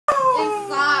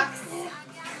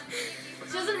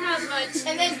much.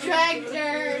 And then dragged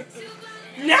her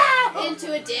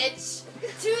into a ditch.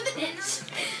 To the ditch.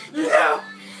 No!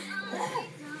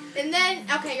 And then,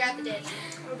 okay, you're at the ditch.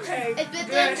 Okay. But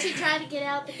then she tried to get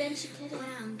out, but then she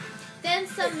couldn't. Then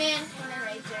some man came and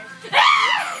raped her.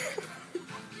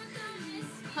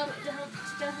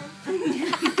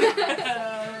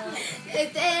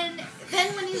 And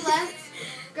then when he left,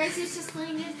 Gracie's just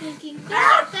laying there thinking.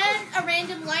 Then a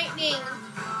random lightning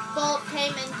bolt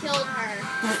came and killed her.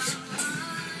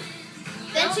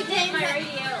 Then she came back.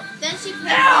 Then she came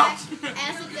back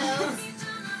as a ghost.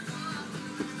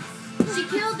 She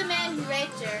killed the man who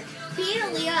raped her. Beat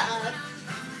Aaliyah up.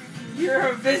 You're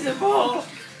invisible.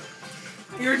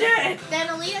 You're dead. Then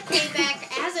Aaliyah came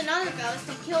back as another ghost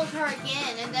and killed her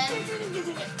again. And then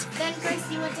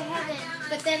Gracie went to heaven.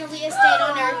 But then Aaliyah stayed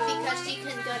on earth because she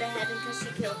couldn't go to heaven because she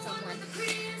killed someone.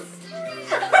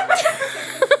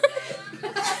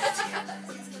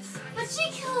 But she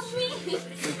killed me.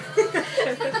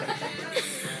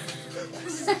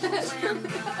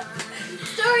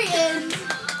 Story ends.